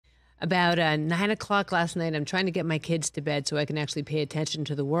about 9 o'clock last night. I'm trying to get my kids to bed so I can actually pay attention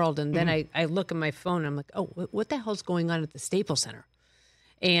to the world. And then I look at my phone and I'm like, oh, what the hell's going on at the Staples Center?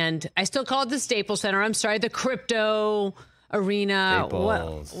 And I still call it the Staples Center. I'm sorry, the crypto arena,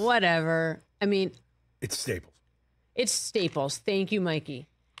 whatever. I mean, it's Staples. It's Staples. Thank you, Mikey.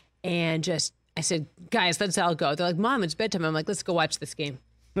 And I said, guys, let's all go. They're like, Mom, it's bedtime. I'm like, let's go watch this game.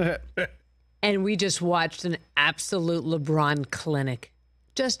 And we just watched an absolute LeBron clinic.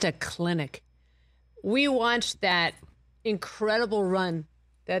 Just a clinic. We watched that incredible run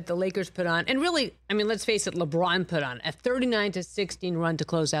that the Lakers put on. And really, I mean, let's face it, LeBron put on a 39-16 run to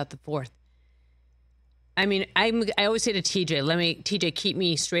close out the fourth. I mean, I always say to TJ, keep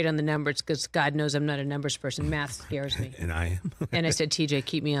me straight on the numbers because God knows I'm not a numbers person. Math scares me. And I am. And I said, TJ,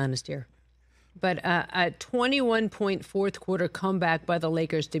 keep me honest here. But a 21-point fourth quarter comeback by the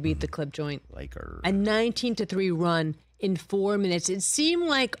Lakers to beat the Clip Joint. Lakers. A 19-3 run in 4 minutes. It seemed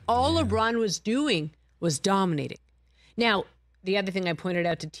like all LeBron was doing was dominating. Now, the other thing I pointed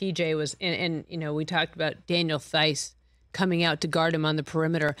out to TJ was, and you know, we talked about Daniel Theis coming out to guard him on the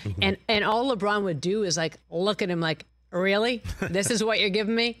perimeter. And all LeBron would do is like look at him like, really? This is what you're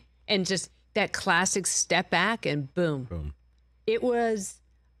giving me? And just that classic step back and boom. It was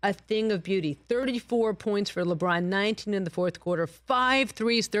a thing of beauty. 34 points for LeBron, 19 in the fourth quarter, 5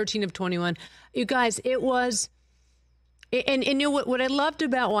 threes, 13 of 21. You guys, it was, and you know what I loved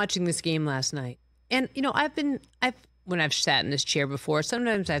about watching this game last night, and you know, when I've sat in this chair before,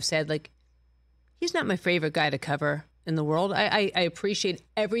 sometimes I've said like, he's not my favorite guy to cover in the world. I appreciate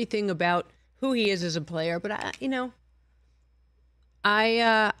everything about who he is as a player, but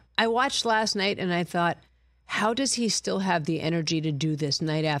I watched last night and I thought, how does he still have the energy to do this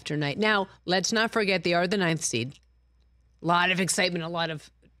night after night? Now, let's not forget they are the 9th seed. A lot of excitement, a lot of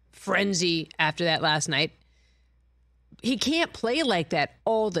frenzy after that last night. He can't play like that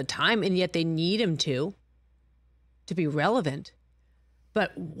all the time, and yet they need him to be relevant.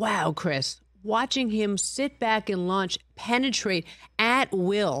 But wow, Chris, watching him sit back and launch, penetrate at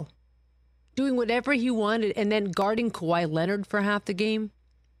will, doing whatever he wanted, and then guarding Kawhi Leonard for half the game.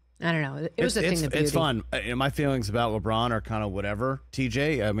 I don't know. It was a thing of beauty. It's fun. My feelings about LeBron are kind of whatever,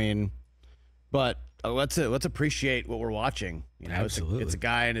 TJ. I mean, but let's appreciate what we're watching. You know, Absolutely. It's a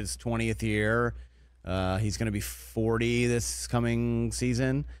guy in his 20th year. He's going to be 40 this coming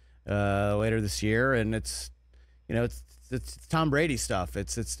season, later this year, and it's Tom Brady stuff.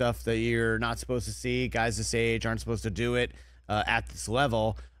 It's stuff that you're not supposed to see. Guys this age aren't supposed to do it at this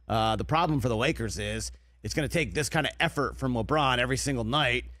level. The problem for the Lakers is it's going to take this kind of effort from LeBron every single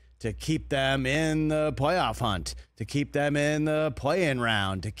night to keep them in the playoff hunt, to keep them in the play-in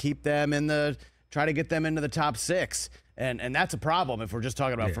round, to keep them try to get them into the top 6. And that's a problem if we're just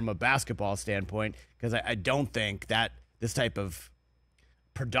talking about from a basketball standpoint, because I don't think that this type of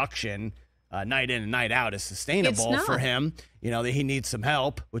production night in and night out is sustainable for him. You know, that he needs some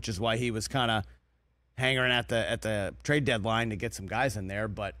help, which is why he was kind of hanging at the trade deadline to get some guys in there.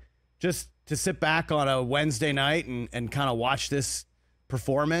 But just to sit back on a Wednesday night and kind of watch this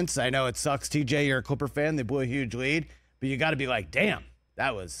performance, I know it sucks, TJ, you're a Clipper fan. They blew a huge lead, but you got to be like, damn,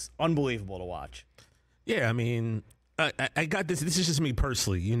 that was unbelievable to watch. Yeah, I mean, I got this. This is just me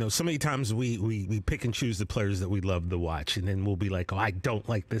personally. You know, so many times we pick and choose the players that we love to watch, and then we'll be like, oh, I don't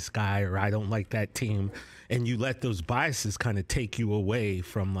like this guy or I don't like that team. And you let those biases kind of take you away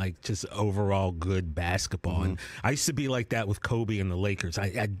from like just overall good basketball. And I used to be like that with Kobe and the Lakers.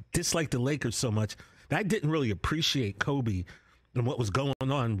 I disliked the Lakers so much that I didn't really appreciate Kobe and what was going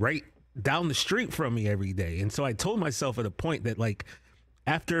on right down the street from me every day. And so I told myself at a point that like,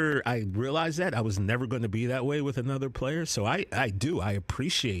 after I realized that, I was never going to be that way with another player. So I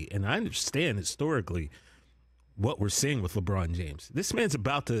appreciate and I understand historically what we're seeing with LeBron James. This man's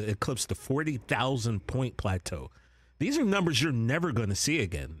about to eclipse the 40,000 point plateau. These are numbers you're never going to see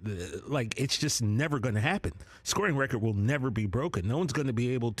again. Like, it's just never going to happen. Scoring record will never be broken. No one's going to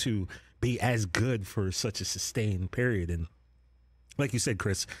be able to be as good for such a sustained period. And like you said,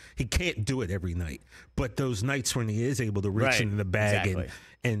 Chris, he can't do it every night. But those nights when he is able to reach into the bag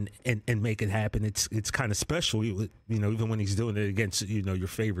and make it happen, it's kind of special. You know, even when he's doing it against, you know, your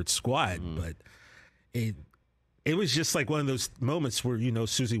favorite squad. But it was just like one of those moments where, you know,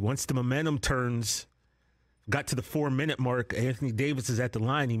 Suzy, once the momentum turns, got to the 4-minute mark, Anthony Davis is at the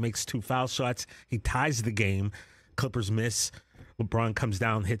line. He makes 2 foul shots. He ties the game. Clippers miss. LeBron comes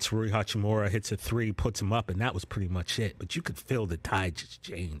down, hits Rui Hachimura, hits a 3, puts him up, and that was pretty much it. But you could feel the tide just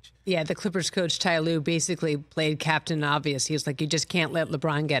change. Yeah, the Clippers coach, Ty Lue, basically played Captain Obvious. He was like, you just can't let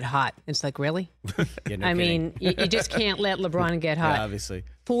LeBron get hot. It's like, really? I mean, you just can't let LeBron get hot. Yeah, obviously.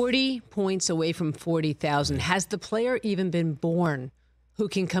 40 points away from 40,000. Has the player even been born who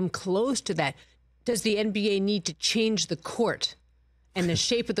can come close to that. Does the NBA need to change the court and the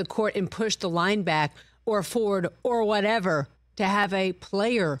shape of the court and push the line back or forward or whatever to have a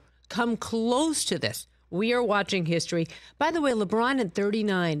player come close to this? We are watching history. By the way, LeBron at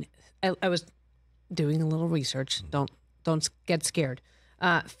 39, I was doing a little research. Don't get scared.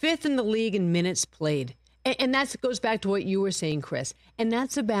 Fifth in the league in minutes played. And that goes back to what you were saying, Chris. And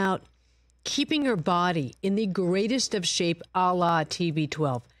that's about keeping your body in the greatest of shape, a la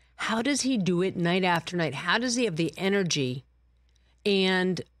TB12. How does he do it night after night? How does he have the energy?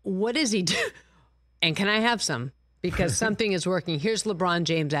 And what does he do? And can I have some? Because something is working. Here's LeBron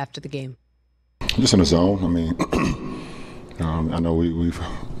James after the game. Just in the zone. I mean, I know we've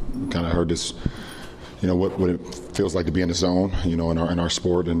kind of heard this, what it feels like to be in the zone, in our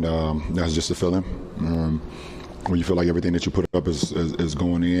sport, and that's just a feeling. When you feel like everything that you put up is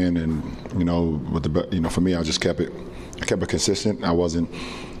going in, and for me, I just kept it consistent. I wasn't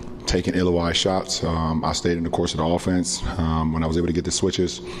taking ill-advised shots. I stayed in the course of the offense. When I was able to get the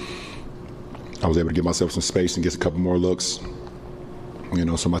switches, I was able to give myself some space and get a couple more looks.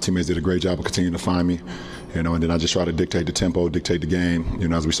 So my teammates did a great job of continuing to find me, and then I just tried to dictate the tempo, dictate the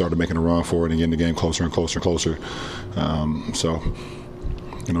game, as we started making a run for it and getting the game closer and closer and closer.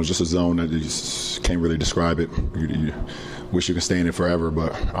 It's just a zone that you just can't really describe it. You wish you could stay in it forever,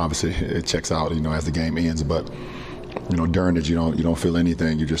 but obviously it checks out, as the game ends. But, during it, you don't feel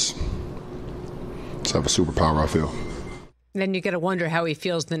anything. You just have a superpower, I feel. Then you got to wonder how he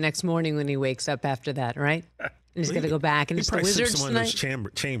feels the next morning when he wakes up after that, right? And he's got to go back, and it's the Wizards tonight. He probably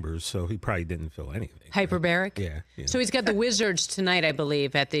sipped chambers, so he probably didn't feel anything. Hyperbaric? Yeah. So he's got the Wizards tonight, I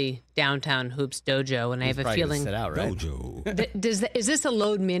believe, at the downtown Hoops Dojo, and I have a feeling. Sit out, right? Dojo. Is this a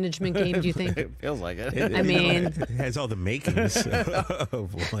load management game, do you think? It feels like it. It has all the makings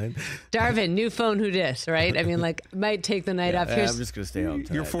of one. Darvin, new phone, who dis, right? I mean, might take the night off. I'm just going to stay home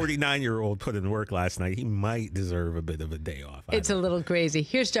tonight. Your 49-year-old put in work last night. He might deserve a bit of a day off. It's a little crazy.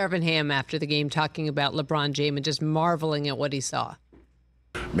 Here's Darvin Ham after the game talking about LeBron James and just marveling at what he saw.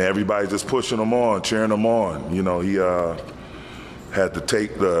 Man, everybody just pushing him on, cheering him on. He had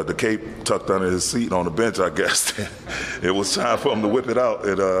the cape tucked under his seat on the bench, I guess. It was time for him to whip it out.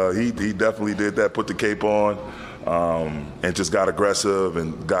 He definitely did that, put the cape on, and just got aggressive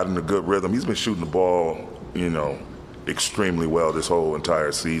and got in a good rhythm. He's been shooting the ball, extremely well this whole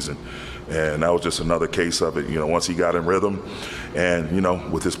entire season. And that was just another case of it. Once he got in rhythm and,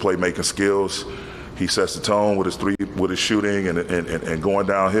 with his playmaking skills, he sets the tone with his shooting and going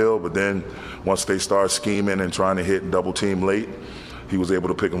downhill. But then once they start scheming and trying to hit and double team late, he was able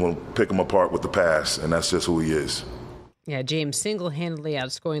to pick them apart with the pass, and that's just who he is. Yeah, James single-handedly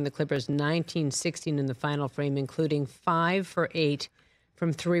outscoring the Clippers 19-16 in the final frame, including 5 for 8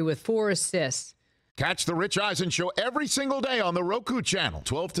 from 3 with 4 assists. Catch the Rich Eisen Show every single day on the Roku channel,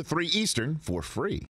 12 to 3 Eastern, for free.